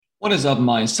What is up,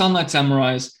 my Sunlight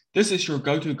Samurais? This is your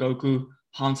go-to Goku,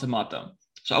 Hansamata.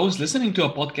 So I was listening to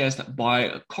a podcast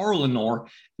by Carl Lenore,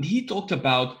 and he talked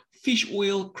about fish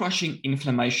oil crushing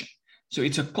inflammation. So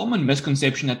it's a common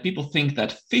misconception that people think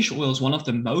that fish oil is one of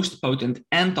the most potent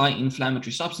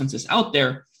anti-inflammatory substances out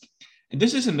there. And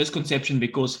this is a misconception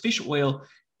because fish oil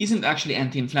isn't actually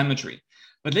anti-inflammatory.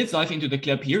 But let's dive into the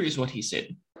clip. Here is what he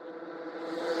said.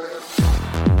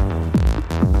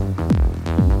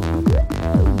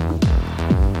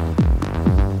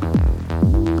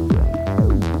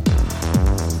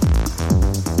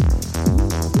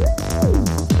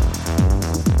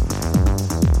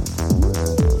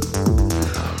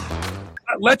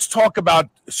 Let's talk about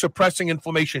suppressing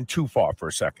inflammation too far for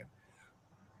a second.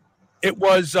 It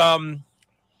was Rob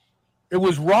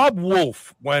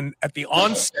Wolf, when at the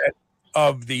onset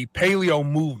of the paleo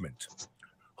movement,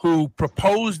 who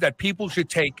proposed that people should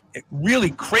take really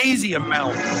crazy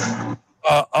amounts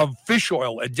of fish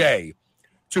oil a day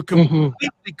to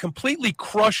completely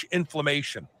crush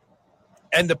inflammation.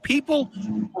 And the people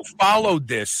who followed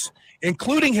this,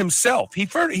 including himself, he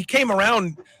came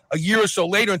around a year or so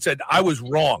later and said, I was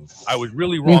wrong. I was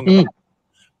really wrong. About it.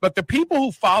 But the people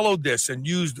who followed this and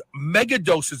used mega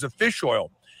doses of fish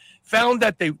oil found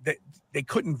that they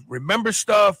couldn't remember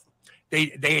stuff.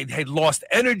 They had lost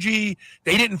energy.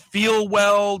 They didn't feel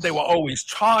well. They were always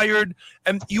tired.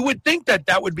 And you would think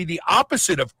that would be the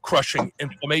opposite of crushing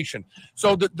inflammation.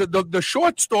 So the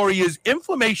short story is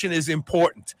inflammation is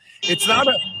important. It's not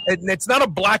a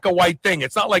black or white thing.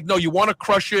 It's not like, no, you want to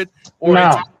crush it or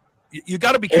you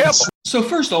got to be careful. So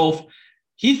first off,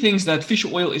 he thinks that fish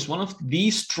oil is one of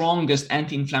the strongest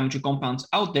anti-inflammatory compounds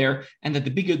out there, and that the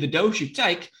bigger the dose you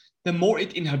take, the more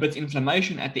it inhibits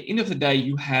inflammation. At the end of the day,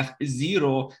 you have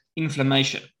zero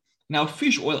inflammation. Now,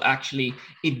 fish oil actually,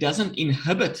 it doesn't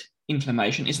inhibit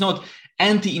inflammation. It's not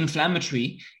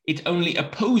anti-inflammatory. It only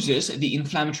opposes the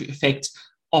inflammatory effects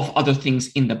of other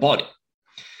things in the body.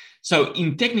 So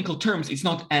in technical terms, it's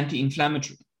not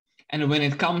anti-inflammatory. And when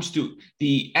it comes to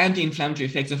the anti-inflammatory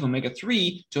effects of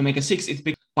omega-3 to omega-6, it's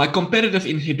by competitive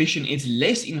inhibition, it's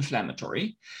less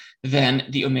inflammatory than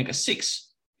the omega-6.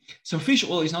 So fish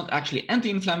oil is not actually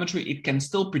anti-inflammatory. It can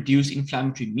still produce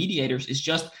inflammatory mediators. It's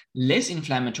just less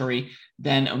inflammatory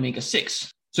than omega-6.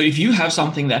 So if you have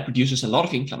something that produces a lot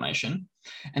of inflammation,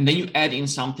 and then you add in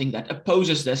something that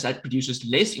opposes this, that produces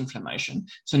less inflammation,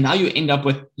 so now you end up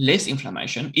with less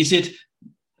inflammation. Is it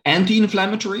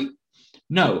anti-inflammatory?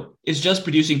 No, it's just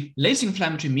producing less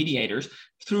inflammatory mediators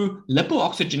through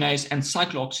lipooxygenase and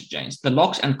cyclooxygenase, the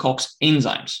LOX and COX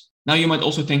enzymes. Now you might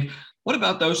also think, what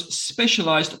about those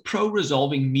specialized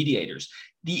pro-resolving mediators,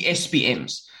 the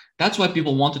SPMs? That's why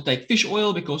people want to take fish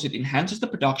oil, because it enhances the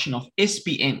production of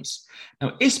SPMs.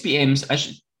 Now SPMs,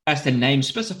 as the name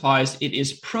specifies, it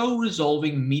is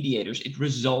pro-resolving mediators. It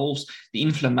resolves the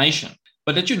inflammation.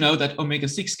 But did you know that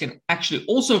omega-6 can actually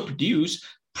also produce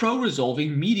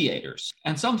pro-resolving mediators?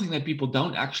 And something that people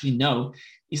don't actually know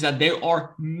is that there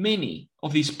are many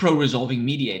of these pro-resolving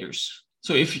mediators.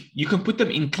 So if you can put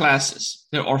them in classes,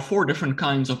 there are 4 different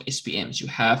kinds of SPMs. You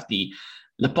have the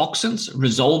lipoxins,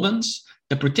 resolvins,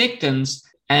 the protectins,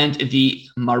 and the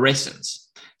maresins.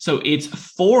 So it's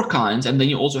 4 kinds. And then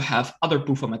you also have other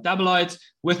PUFA metabolites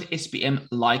with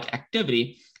SPM-like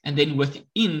activity. And then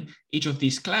within each of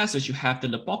these classes, you have the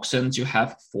lipoxins, you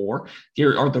have 4.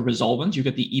 Here are the resolvents. You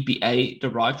get the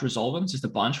EPA-derived resolvents, is the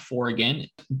bunch, 4 again.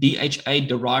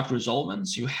 DHA-derived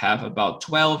resolvents, you have about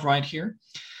 12 right here.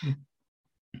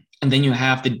 And then you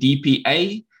have the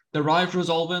DPA-derived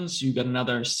resolvents. You got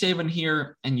another 7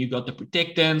 here, and you got the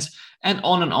protectants, and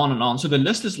on and on and on. So the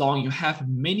list is long. You have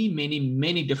many, many,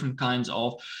 many different kinds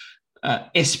of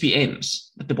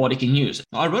SPMs that the body can use.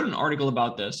 Now, I wrote an article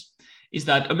about this, is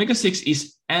that omega-6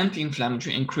 is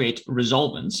anti-inflammatory and creates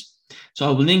resolvins. So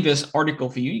I will link this article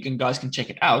for you. You guys can check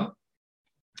it out.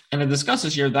 And it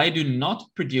discusses here, they do not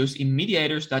produce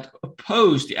mediators that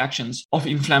oppose the actions of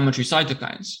inflammatory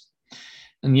cytokines.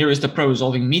 And here is the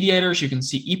pro-resolving mediators. You can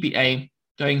see EPA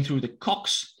going through the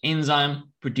COX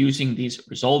enzyme, producing these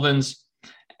resolvins,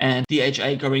 and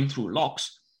DHA going through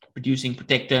LOX, producing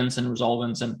protectants and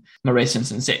resolvins and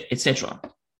maresins, and etc.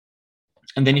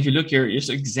 And then if you look here, here's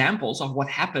examples of what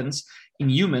happens in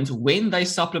humans when they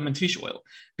supplement fish oil,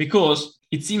 because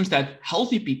it seems that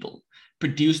healthy people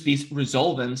produce these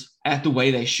resolvins the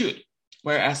way they should,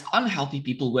 whereas unhealthy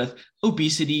people with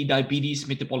obesity, diabetes,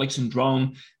 metabolic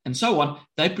syndrome, and so on,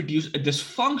 they produce a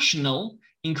dysfunctional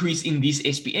increase in these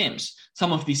SPMs.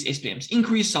 Some of these SPMs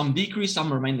increase, some decrease,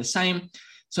 some remain the same.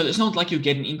 So it's not like you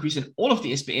get an increase in all of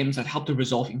the SPMs that help to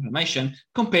resolve inflammation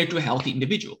compared to a healthy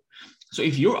individual. So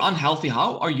if you're unhealthy,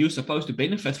 how are you supposed to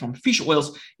benefit from fish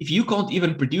oils if you can't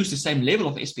even produce the same level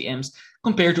of SPMs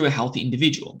compared to a healthy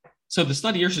individual? So the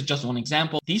study here is just one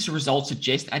example. These results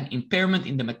suggest an impairment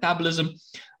in the metabolism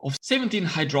of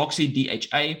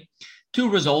 17-hydroxy-DHA, two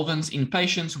resolvents in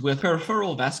patients with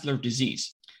peripheral vascular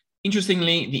disease.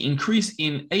 Interestingly, the increase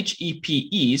in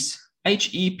HEPEs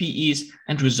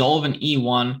and resolvin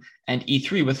E1 and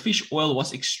E3 with fish oil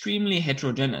was extremely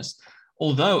heterogeneous.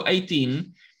 Although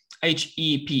 18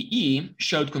 HEPE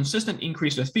showed consistent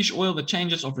increase with fish oil, the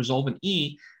changes of resolvin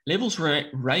E levels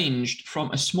ranged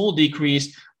from a small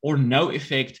decrease or no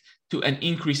effect to an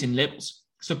increase in levels.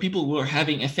 So people were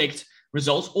having effect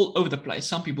results all over the place.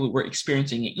 Some people were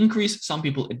experiencing an increase, some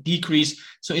people a decrease.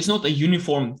 So it's not a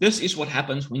uniform. This is what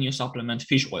happens when you supplement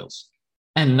fish oils.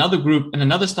 And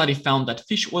another study found that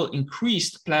fish oil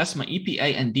increased plasma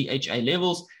EPA and DHA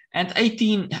levels and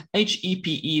 18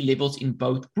 HEPE levels in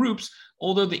both groups,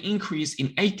 although the increase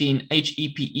in 18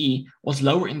 HEPE was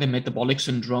lower in the metabolic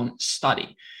syndrome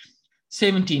study.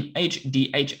 17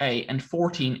 HDHA and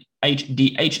 14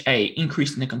 HDHA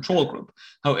increased in the control group.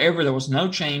 However, there was no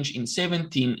change in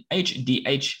 17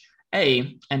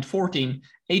 HDHA and 14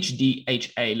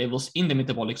 HDHA levels in the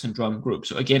metabolic syndrome group.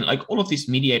 So again, like all of these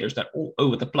mediators that are all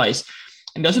over the place,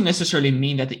 it doesn't necessarily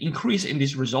mean that the increase in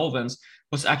these resolvents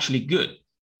was actually good.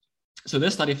 So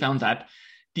this study found that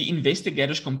the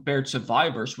investigators compared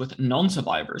survivors with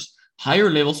non-survivors. Higher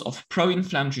levels of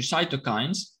pro-inflammatory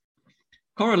cytokines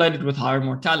correlated with higher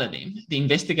mortality. The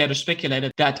investigators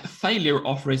speculated that failure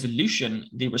of resolution,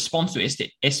 the response to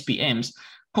SPMs,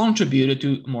 contributed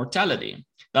to mortality.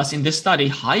 Thus, in this study,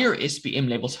 higher SPM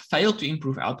levels failed to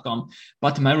improve outcome,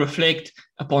 but may reflect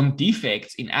upon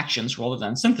defects in actions rather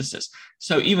than synthesis.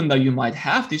 So even though you might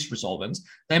have these resolvents,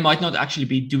 they might not actually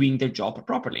be doing their job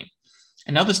properly.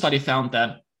 Another study found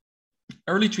that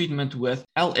early treatment with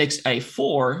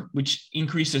LXA4, which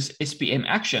increases SPM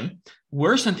action,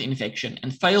 worsened infection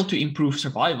and failed to improve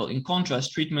survival. In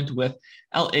contrast, treatment with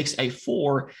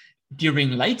LXA4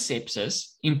 during late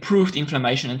sepsis improved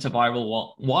inflammation and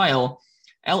survival, while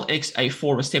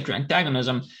LXA4 receptor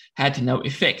antagonism had no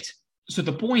effect. So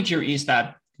the point here is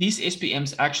that these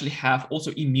SPMs actually have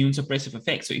also immune suppressive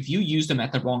effects. So if you use them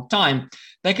at the wrong time,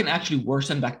 they can actually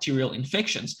worsen bacterial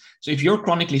infections. So if you're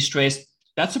chronically stressed,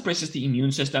 that suppresses the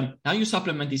immune system. Now you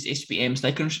supplement these SPMs,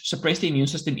 they can suppress the immune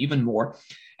system even more.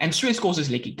 And stress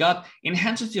causes leaky gut,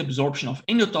 enhances the absorption of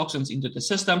endotoxins into the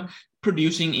system,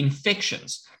 producing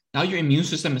infections. Now your immune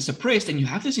system is suppressed and you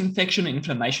have this infection and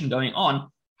inflammation going on.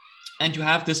 And you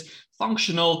have this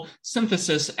functional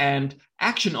synthesis and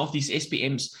action of these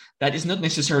SPMs that is not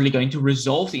necessarily going to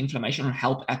resolve the inflammation or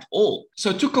help at all.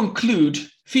 So to conclude,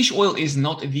 fish oil is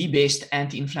not the best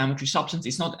anti-inflammatory substance.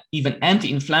 It's not even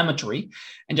anti-inflammatory.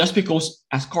 And just because,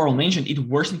 as Carl mentioned, it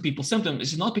worsened people's symptoms,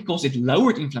 it's not because it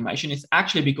lowered inflammation. It's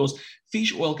actually because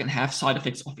fish oil can have side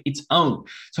effects of its own.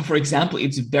 So for example,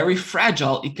 it's very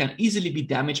fragile. It can easily be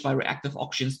damaged by reactive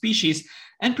oxygen species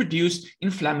and produce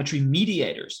inflammatory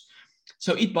mediators.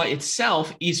 So it by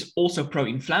itself is also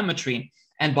pro-inflammatory,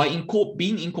 and by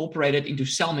being incorporated into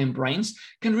cell membranes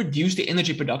can reduce the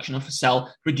energy production of a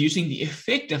cell, reducing the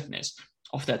effectiveness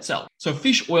of that cell. So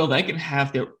fish oil, they can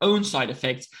have their own side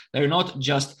effects. They're not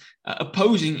just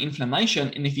opposing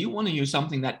inflammation. And if you want to use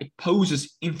something that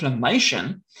opposes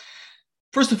inflammation,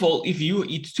 first of all, if you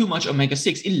eat too much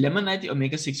omega-6, eliminate the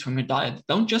omega-6 from your diet.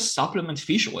 Don't just supplement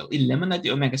fish oil, eliminate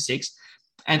the omega-6.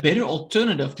 And better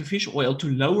alternative to fish oil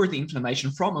to lower the inflammation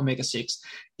from omega-6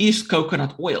 is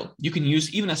coconut oil. You can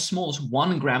use even as small as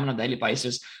 1 gram on a daily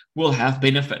basis will have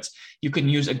benefits. You can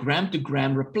use a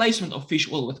gram-to-gram replacement of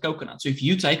fish oil with coconut. So if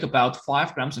you take about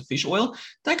 5 grams of fish oil,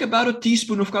 take about a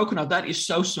teaspoon of coconut. That is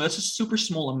so small. It's a super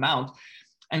small amount.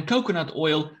 And coconut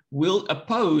oil will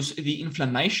oppose the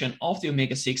inflammation of the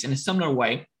omega-6 in a similar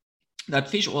way that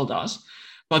fish oil does,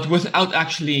 but without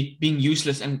actually being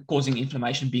useless and causing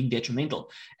inflammation, being detrimental.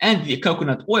 And the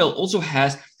coconut oil also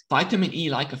has vitamin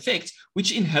E-like effects,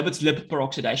 which inhibits lipid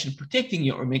peroxidation, protecting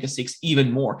your omega-6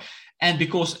 even more. And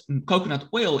because coconut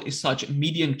oil is such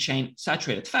medium chain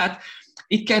saturated fat,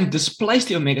 it can displace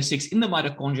the omega-6 in the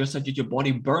mitochondria so that your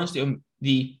body burns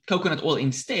the coconut oil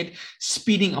instead,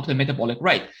 speeding up the metabolic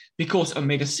rate, because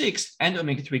omega-6 and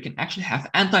omega-3 can actually have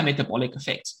anti-metabolic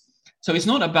effects. So it's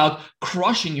not about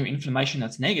crushing your inflammation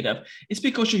that's negative. It's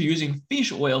because you're using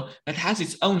fish oil that has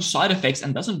its own side effects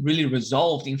and doesn't really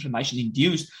resolve the inflammation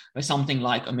induced by something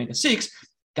like omega-6.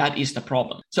 That is the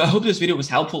problem. So I hope this video was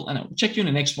helpful, and I will check you in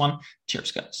the next one.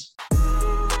 Cheers, guys.